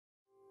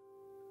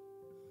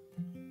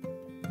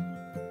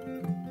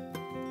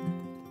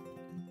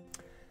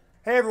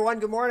Hey everyone,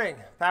 good morning.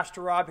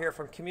 Pastor Rob here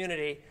from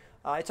Community.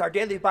 It's our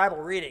daily Bible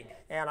reading,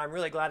 and I'm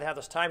really glad to have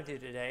this time with you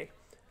today.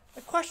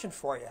 A question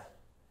for you.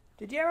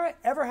 Did you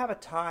ever have a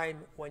time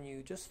when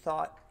you just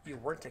thought you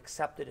weren't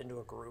accepted into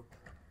a group?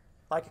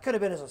 Like it could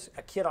have been as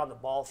a kid on the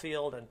ball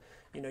field and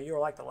you were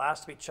like the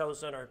last to be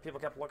chosen, or people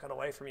kept looking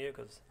away from you,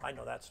 because I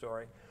know that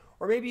story.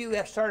 Or maybe you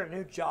have started a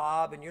new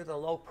job and you're the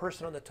low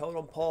person on the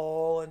totem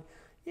pole, and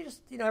you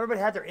just,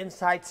 everybody had their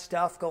inside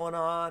stuff going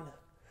on.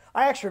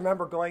 I actually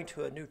remember going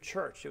to a new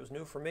church. It was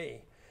new for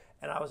me,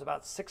 and I was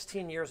about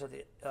 16 years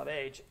of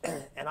age,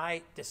 and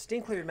I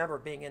distinctly remember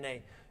being in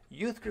a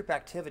youth group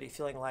activity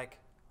feeling like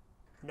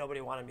nobody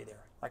wanted me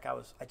there.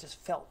 I just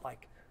felt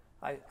like,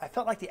 I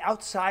felt like the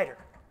outsider.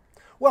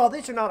 Well,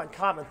 these are not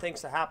uncommon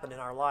things to happen in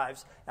our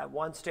lives at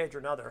one stage or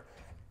another,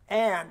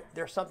 and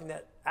there's something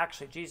that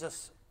actually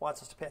Jesus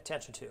wants us to pay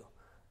attention to,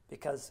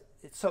 because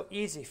it's so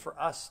easy for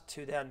us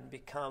to then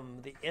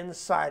become the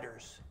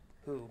insiders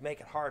who make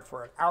it hard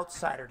for an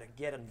outsider to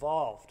get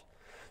involved.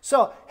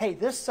 So, hey,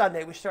 this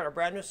Sunday we start a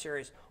brand new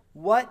series,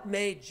 What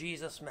Made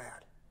Jesus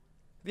Mad?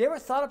 Have you ever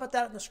thought about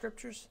that in the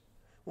scriptures?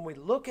 When we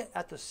look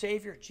at the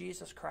Savior,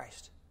 Jesus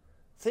Christ,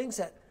 things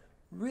that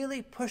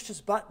really pushed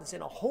his buttons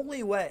in a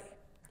holy way.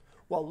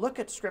 Well, look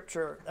at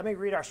scripture. Let me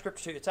read our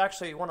scripture to you. It's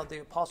actually one of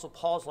the Apostle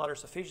Paul's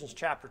letters, Ephesians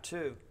chapter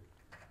 2.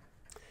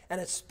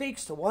 And it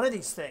speaks to one of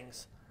these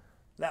things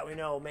that we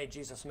know made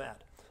Jesus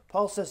mad.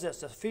 Paul says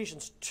this,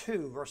 Ephesians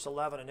 2, verse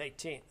 11 and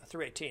 18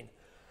 through 18.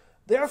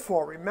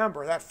 Therefore,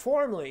 remember that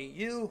formerly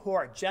you who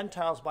are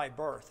Gentiles by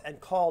birth and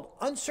called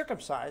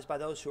uncircumcised by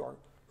those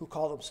who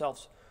call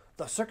themselves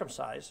the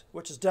circumcised,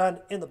 which is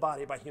done in the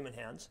body by human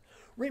hands,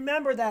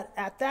 remember that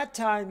at that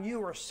time you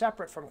were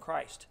separate from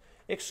Christ,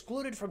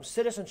 excluded from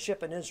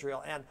citizenship in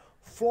Israel, and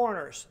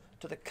foreigners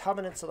to the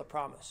covenants of the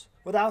promise,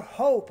 without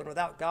hope and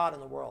without God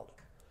in the world.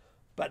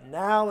 But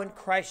now in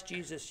Christ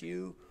Jesus,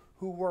 you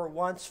who were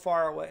once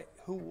far away,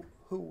 who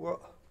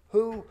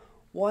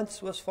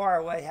once was far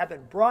away, have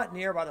been brought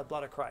near by the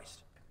blood of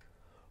Christ.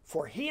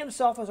 For he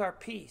himself is our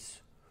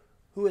peace,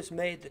 who has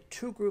made the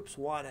two groups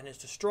one and has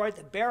destroyed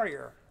the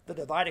barrier, the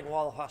dividing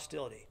wall of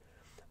hostility,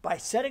 by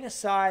setting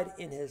aside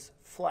in his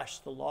flesh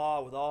the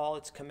law with all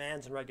its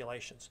commands and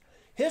regulations.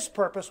 His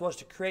purpose was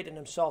to create in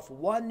himself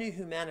one new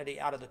humanity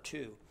out of the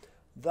two,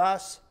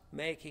 thus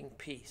making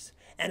peace,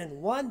 and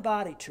in one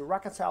body to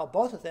reconcile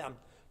both of them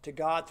to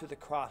God through the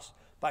cross,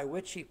 by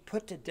which he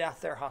put to death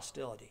their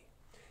hostility.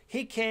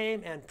 He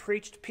came and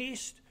preached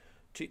peace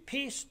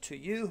to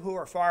you who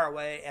are far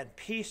away, and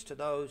peace to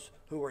those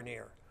who are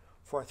near.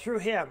 For through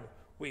him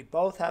we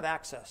both have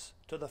access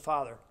to the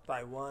Father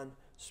by one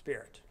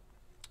Spirit.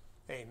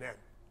 Amen.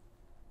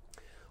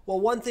 Well,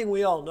 one thing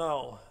we all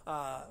know,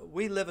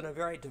 we live in a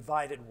very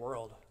divided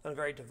world, in a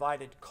very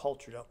divided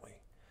culture, don't we?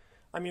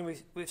 I mean,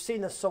 we've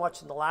seen this so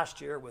much in the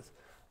last year with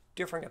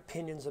differing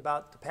opinions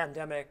about the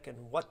pandemic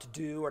and what to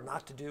do or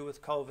not to do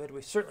with COVID.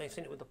 We've certainly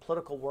seen it with the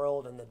political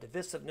world and the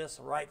divisiveness,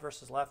 right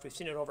versus left. We've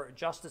seen it over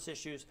justice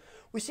issues.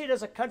 We see it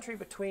as a country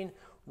between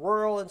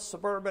rural and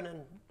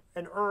suburban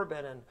and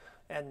urban,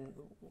 and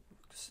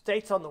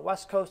states on the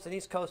West Coast and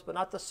East Coast, but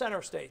not the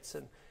center states.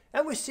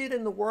 And we see it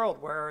in the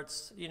world where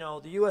it's,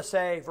 the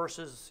USA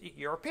versus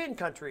European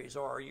countries,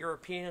 or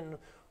European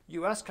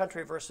U.S.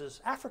 country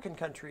versus African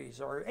countries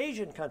or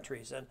Asian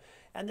countries.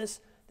 And this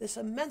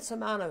immense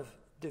amount of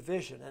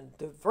division and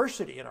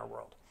diversity in our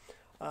world.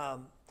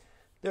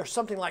 There's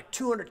something like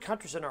 200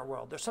 countries in our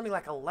world. There's something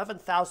like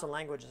 11,000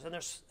 languages, and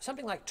there's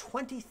something like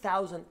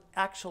 20,000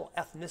 actual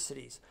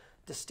ethnicities,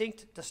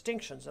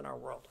 distinctions in our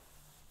world.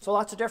 So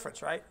lots of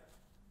difference, right?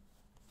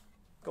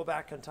 Go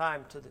back in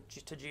time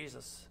to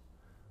Jesus.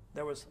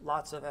 There was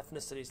lots of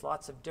ethnicities,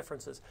 lots of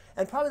differences.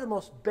 And probably the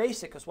most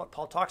basic is what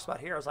Paul talks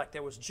about here, is like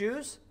there was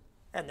Jews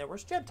and there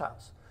was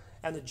Gentiles.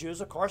 And the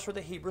Jews, of course, were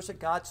the Hebrews that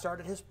God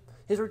started his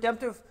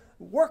redemptive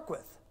work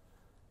with.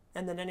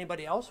 And then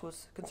anybody else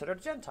was considered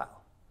a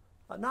Gentile,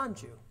 a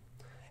non-Jew.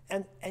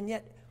 And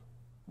yet,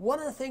 one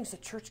of the things the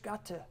church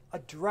got to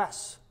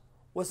address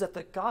was that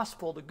the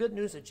gospel, the good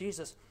news of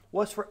Jesus,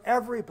 was for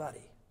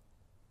everybody,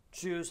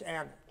 Jews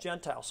and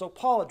Gentiles. So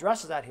Paul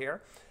addresses that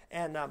here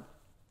and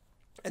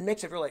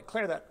makes it really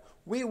clear that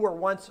we were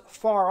once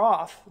far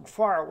off and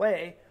far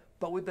away,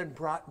 but we've been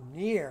brought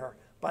near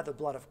by the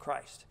blood of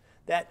Christ.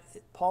 That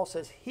Paul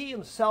says he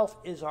himself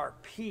is our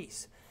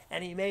peace,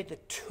 and he made the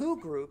two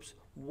groups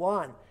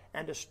one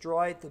and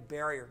destroyed the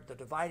barrier, the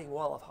dividing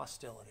wall of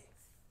hostility.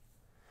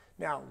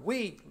 Now,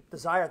 we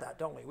desire that,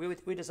 don't we?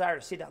 We desire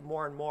to see that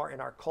more and more in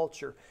our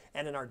culture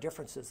and in our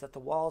differences, that the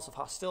walls of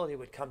hostility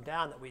would come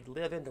down, that we'd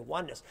live into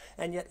oneness.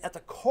 And yet, at the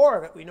core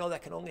of it, we know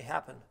that can only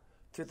happen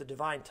through the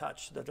divine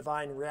touch, the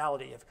divine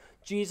reality of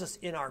Jesus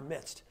in our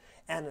midst.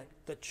 And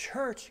the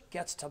church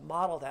gets to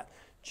model that.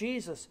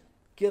 Jesus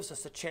gives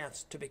us a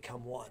chance to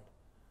become one,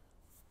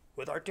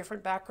 with our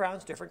different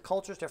backgrounds, different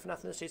cultures,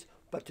 different ethnicities,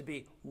 but to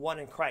be one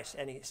in Christ.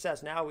 And he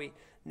says now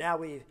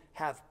we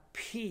have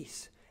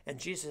peace, and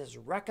Jesus has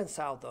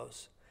reconciled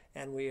those,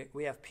 and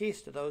we have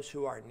peace to those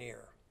who are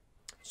near.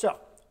 So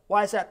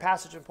why is that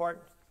passage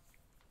important?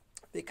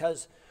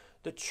 Because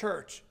the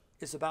church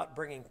is about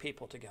bringing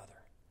people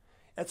together.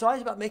 It's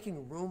always about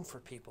making room for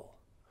people.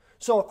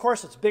 So, of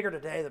course, it's bigger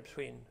today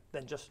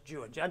than just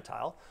Jew and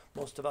Gentile.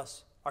 Most of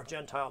us are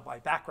Gentile by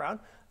background.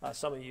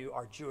 Some of you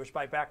are Jewish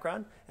by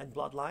background and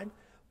bloodline.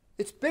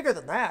 It's bigger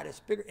than that. It's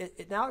bigger.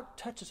 It now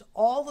touches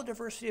all the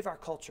diversity of our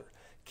culture.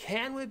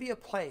 Can we be a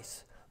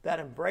place that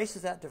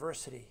embraces that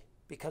diversity?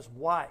 Because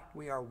why?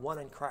 We are one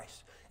in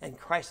Christ, and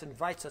Christ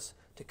invites us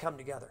to come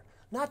together.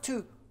 Not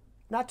to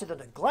the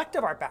neglect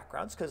of our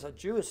backgrounds, because a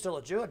Jew is still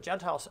a Jew, a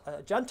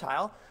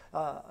Gentile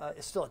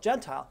is still a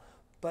Gentile,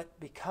 but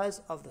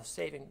because of the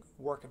saving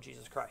work of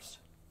Jesus Christ.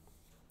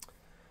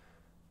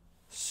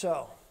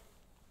 So,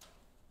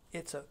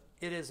 it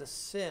is a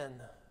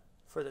sin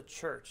for the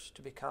church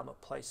to become a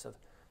place of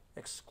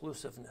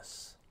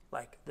exclusiveness.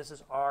 Like, this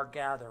is our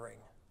gathering.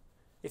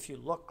 If you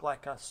look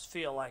like us,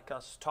 feel like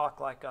us, talk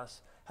like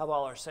us, have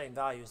all our same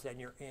values, then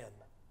you're in.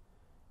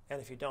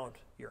 And if you don't,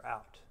 you're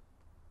out.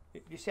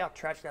 You see how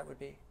tragic that would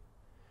be?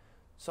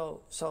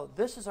 So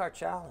this is our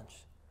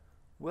challenge.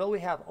 Will we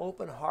have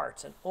open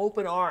hearts and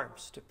open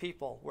arms to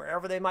people,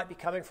 wherever they might be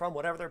coming from,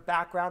 whatever their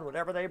background,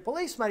 whatever their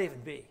beliefs might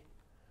even be,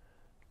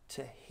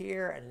 to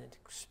hear and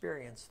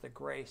experience the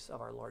grace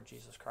of our Lord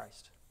Jesus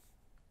Christ?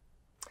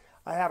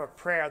 I have a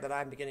prayer that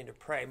I'm beginning to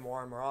pray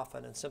more and more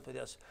often, and simply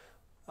this.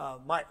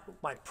 What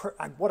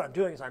I'm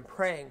doing is I'm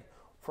praying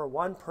for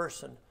one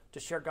person to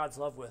share God's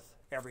love with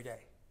every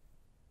day.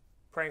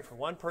 Praying for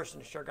one person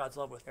to share God's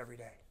love with every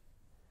day.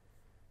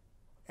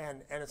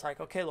 And it's like,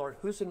 okay, Lord,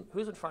 who's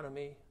in front of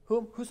me?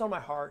 Who's on my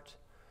heart?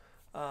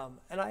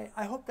 And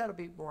I hope that'll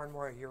be more and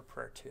more of your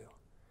prayer too.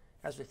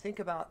 As we think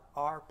about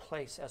our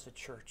place as a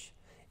church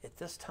at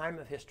this time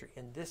of history,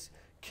 in this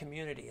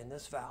community, in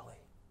this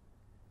valley.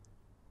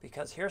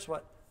 Because here's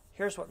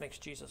what makes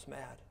Jesus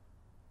mad.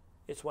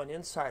 It's when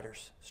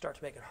insiders start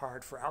to make it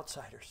hard for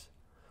outsiders.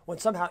 When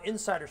somehow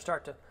insiders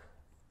start to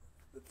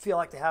feel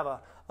like they have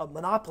a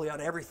monopoly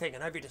on everything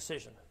and every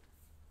decision.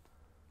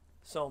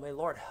 So may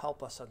Lord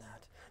help us on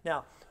that.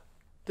 Now,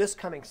 this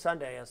coming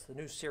Sunday, as the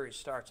new series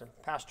starts, and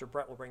Pastor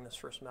Brett will bring this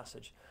first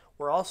message,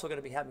 we're also going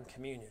to be having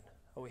communion.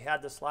 We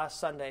had this last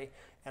Sunday,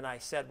 and I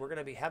said we're going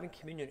to be having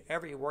communion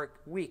every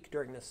week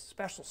during this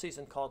special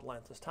season called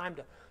Lent. It's time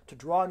to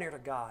draw near to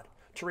God,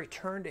 to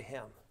return to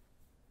Him.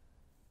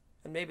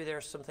 And maybe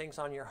there's some things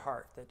on your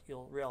heart that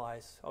you'll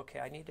realize, okay,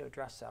 I need to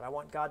address that. I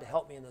want God to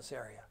help me in this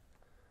area.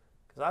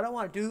 Because I don't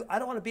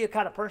want to be a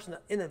kind of person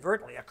that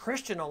inadvertently, a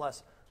Christian no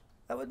less,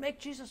 that would make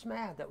Jesus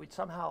mad, that we'd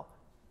somehow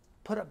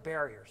put up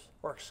barriers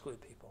or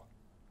exclude people.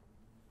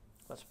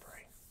 Let's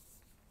pray.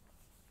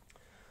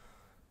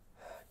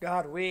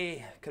 God,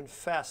 we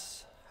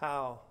confess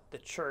how the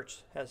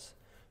church has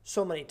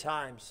so many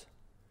times,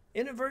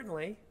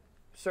 inadvertently,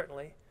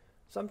 certainly,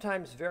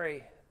 sometimes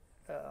very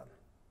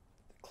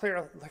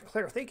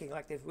clear thinking,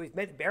 like we've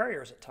made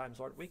barriers at times,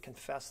 Lord. We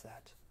confess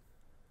that.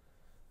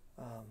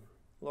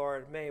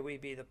 Lord, may we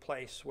be the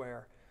place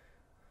where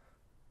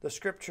the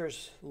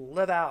Scriptures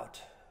live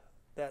out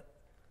that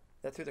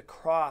through the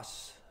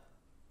cross,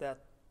 that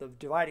the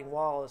dividing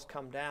wall has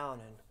come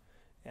down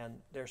and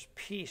there's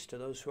peace to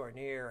those who are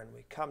near, and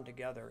we come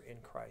together in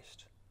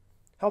Christ.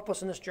 Help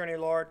us in this journey,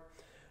 Lord.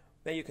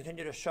 May you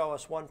continue to show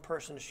us one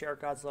person to share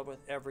God's love with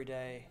every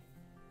day.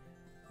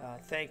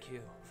 Thank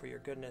you for your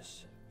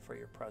goodness, for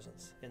your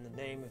presence. In the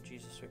name of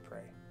Jesus we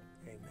pray.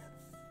 Amen.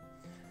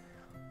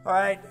 All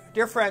right,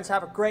 dear friends,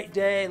 have a great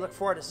day. Look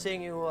forward to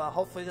seeing you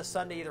hopefully this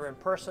Sunday, either in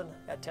person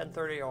at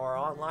 10:30 or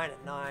online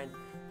at 9.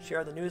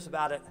 Share the news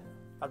about it.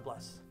 God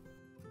bless.